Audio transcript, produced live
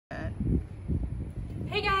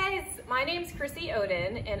My name's Chrissy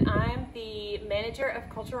Oden, and I'm the Manager of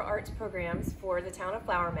Cultural Arts Programs for the town of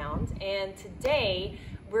Flower Mound. And today,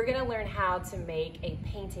 we're gonna learn how to make a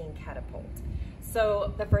painting catapult.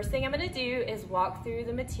 So the first thing I'm gonna do is walk through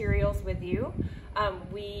the materials with you.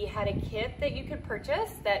 We had a kit that you could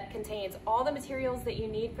purchase that contains all the materials that you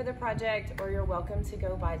need for the project, or you're welcome to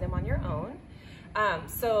go buy them on your own.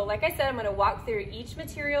 So like I said, I'm gonna walk through each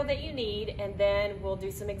material that you need, and then we'll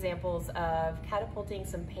do some examples of catapulting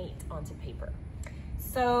some paint onto paper.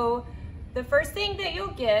 So the first thing that you'll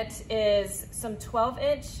get is some 1/2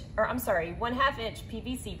 inch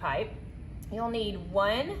PVC pipe. You'll need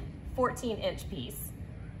one 14-inch piece,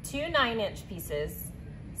 two 9-inch pieces,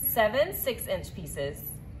 7 6-inch pieces,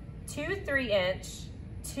 two 3-inch,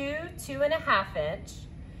 two 2.5-inch.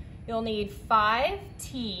 You'll need 5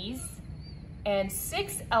 T's and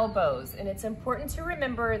 6 elbows, and it's important to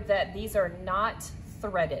remember that these are not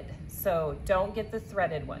threaded, so don't get the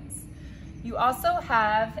threaded ones. You also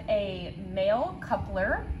have a male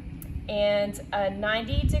coupler and a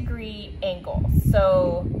 90-degree angle.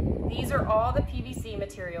 So these are all the PVC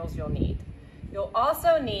materials you'll need. You'll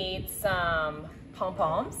also need some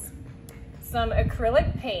pom-poms, some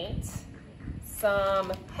acrylic paint,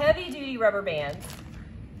 some heavy-duty rubber bands,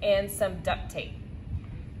 and some duct tape.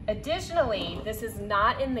 Additionally, this is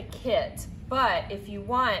not in the kit, but if you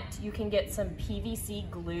want, you can get some PVC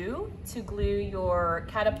glue to glue your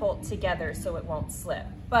catapult together so it won't slip.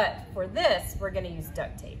 But for this, we're gonna use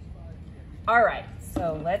duct tape. All right,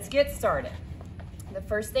 so let's get started. The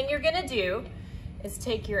first thing you're gonna do is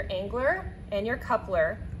take your angler and your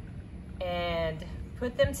coupler and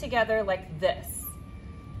put them together like this.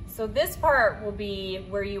 So this part will be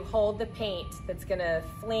where you hold the paint that's gonna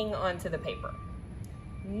fling onto the paper.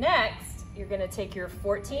 Next, you're gonna take your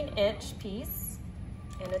 14-inch piece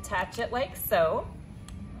and attach it like so.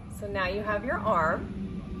 So now you have your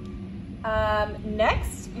arm.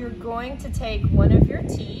 Next, you're going to take one of your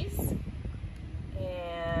T's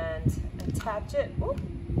and attach it to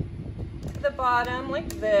the bottom like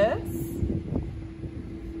this.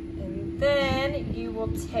 And then you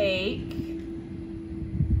will take,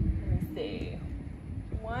 let me see,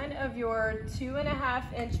 one of your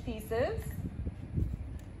 2.5-inch pieces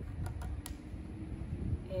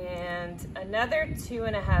and another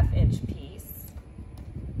 2.5-inch piece.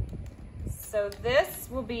 So this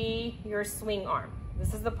will be your swing arm.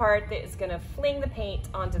 This is the part that is gonna fling the paint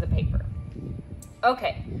onto the paper.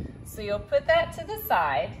 Okay, so you'll put that to the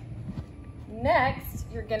side. Next,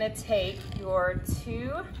 you're gonna take your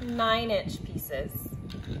 2 9-inch pieces.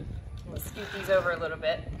 Let's scoot these over a little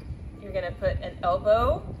bit. You're gonna put an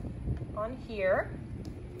elbow on here,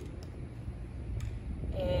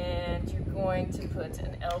 and you're going to put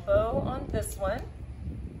an elbow on this one,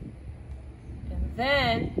 and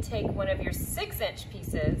then take one of your 6-inch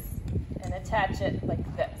pieces and attach it like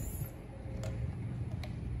this.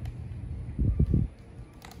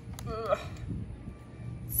 Ugh.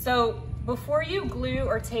 So before you glue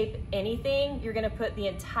or tape anything, you're gonna put the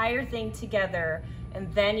entire thing together,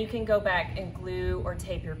 and then you can go back and glue or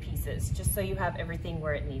tape your pieces, just so you have everything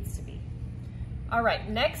where it needs to be. All right,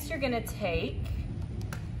 next you're gonna take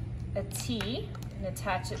a T and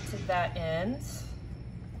attach it to that end.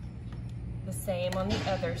 The same on the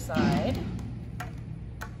other side.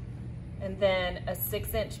 And then a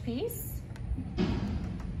 6-inch piece,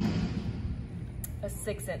 a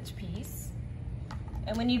 6-inch piece.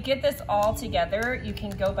 And when you get this all together, you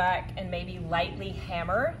can go back and maybe lightly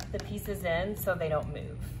hammer the pieces in so they don't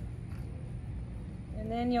move. And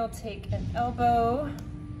then you'll take an elbow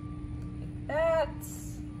like that,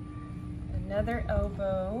 another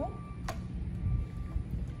elbow,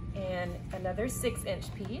 and another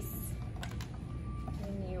 6-inch piece,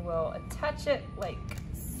 and you will attach it like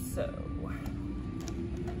so.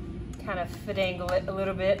 Kind of finagle it a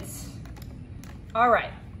little bit. All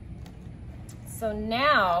right, so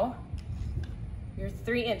now your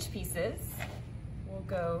 3-inch pieces will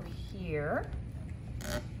go here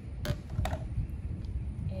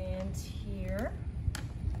and here.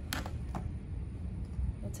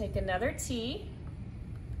 We'll take another T,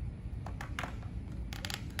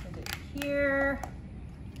 here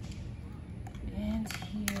and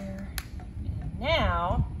here, and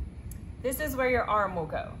now this is where your arm will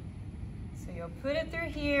go. So you'll put it through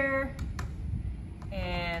here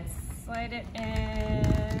and slide it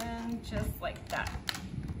in just like that.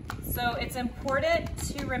 So it's important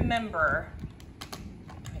to remember,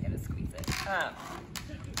 I gotta squeeze it,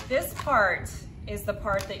 this part is the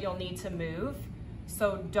part that you'll need to move,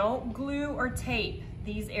 so don't glue or tape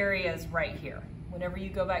these areas right here. Whenever you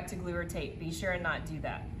go back to glue or tape, be sure and not do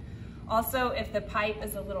that. Also, if the pipe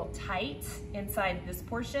is a little tight inside this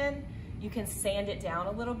portion, you can sand it down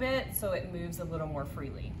a little bit so it moves a little more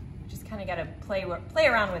freely. Just kind of got to play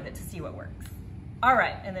around with it to see what works. All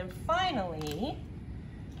right, and then finally,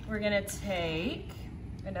 we're gonna take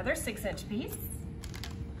another 6-inch piece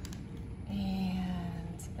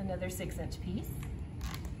and another 6-inch piece,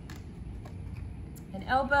 an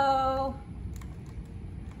elbow,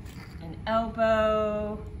 and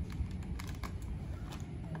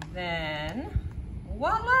then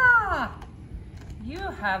voila! You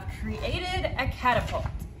have created a catapult.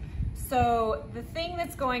 So the thing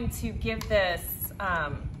that's going to give this,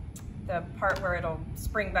 the part where it'll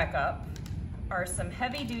spring back up, are some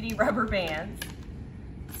heavy-duty rubber bands.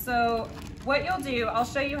 So what you'll do, I'll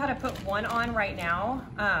show you how to put one on right now.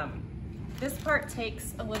 This part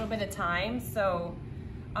takes a little bit of time, so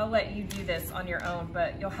I'll let you do this on your own,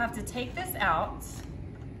 but you'll have to take this out,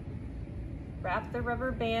 wrap the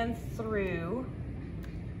rubber band through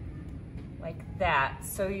like that.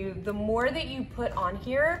 So the more that you put on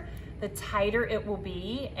here, the tighter it will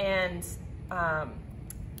be, and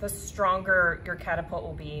the stronger your catapult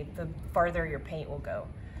will be, the farther your paint will go.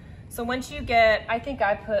 So once you get, I think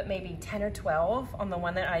I put maybe 10 or 12 on the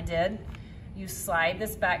one that I did, you slide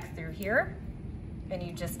this back through here and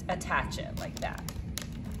you just attach it like that.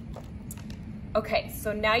 Okay,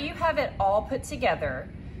 so now you have it all put together.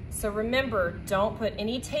 So remember, don't put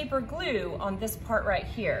any tape or glue on this part right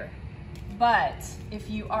here. But if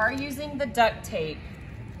you are using the duct tape,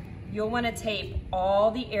 you'll want to tape all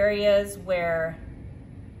the areas where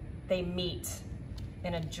they meet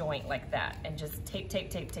in a joint like that, and just tape, tape,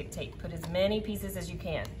 tape, tape, tape. Put as many pieces as you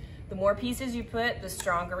can. The more pieces you put, the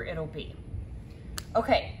stronger it'll be.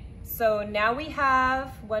 Okay, so now we have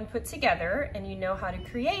one put together and you know how to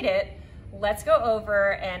create it. Let's go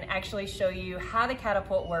over and actually show you how the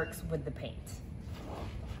catapult works with the paint.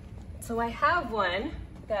 So I have one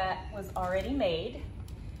that was already made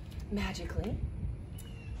magically.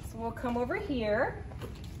 So we'll come over here.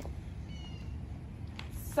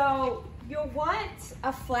 So you'll want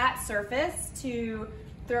a flat surface to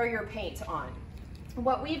throw your paint on.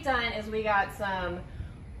 What we've done is we got some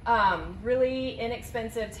really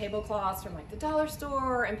inexpensive tablecloths from like the dollar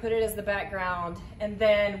store and put it as the background. And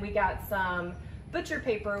then we got some butcher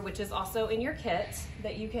paper, which is also in your kit,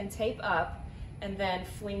 that you can tape up and then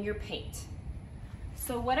fling your paint.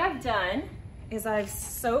 So what I've done is I've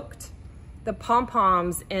soaked the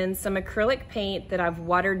pom-poms in some acrylic paint that I've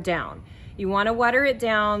watered down. You want to water it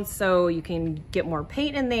down so you can get more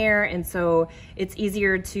paint in there, and so it's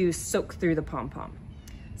easier to soak through the pom-pom.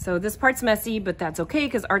 So this part's messy, but that's okay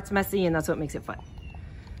because art's messy and that's what makes it fun.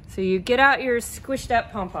 So you get out your squished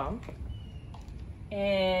up pom-pom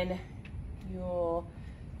and you'll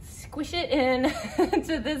squish it in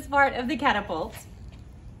to this part of the catapult.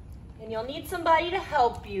 And you'll need somebody to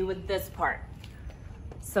help you with this part.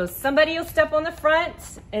 So somebody will step on the front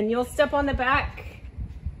and you'll step on the back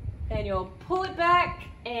and you'll pull it back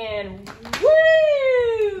and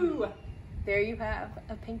woo! There you have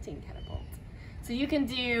a painting catapult. So you can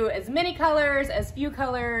do as many colors, as few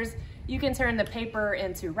colors. You can turn the paper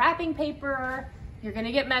into wrapping paper. You're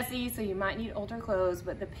gonna get messy, so you might need older clothes,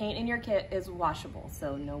 but the paint in your kit is washable,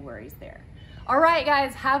 so no worries there. All right,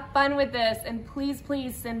 guys, have fun with this, and please,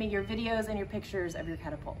 please send me your videos and your pictures of your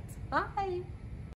catapults. Bye.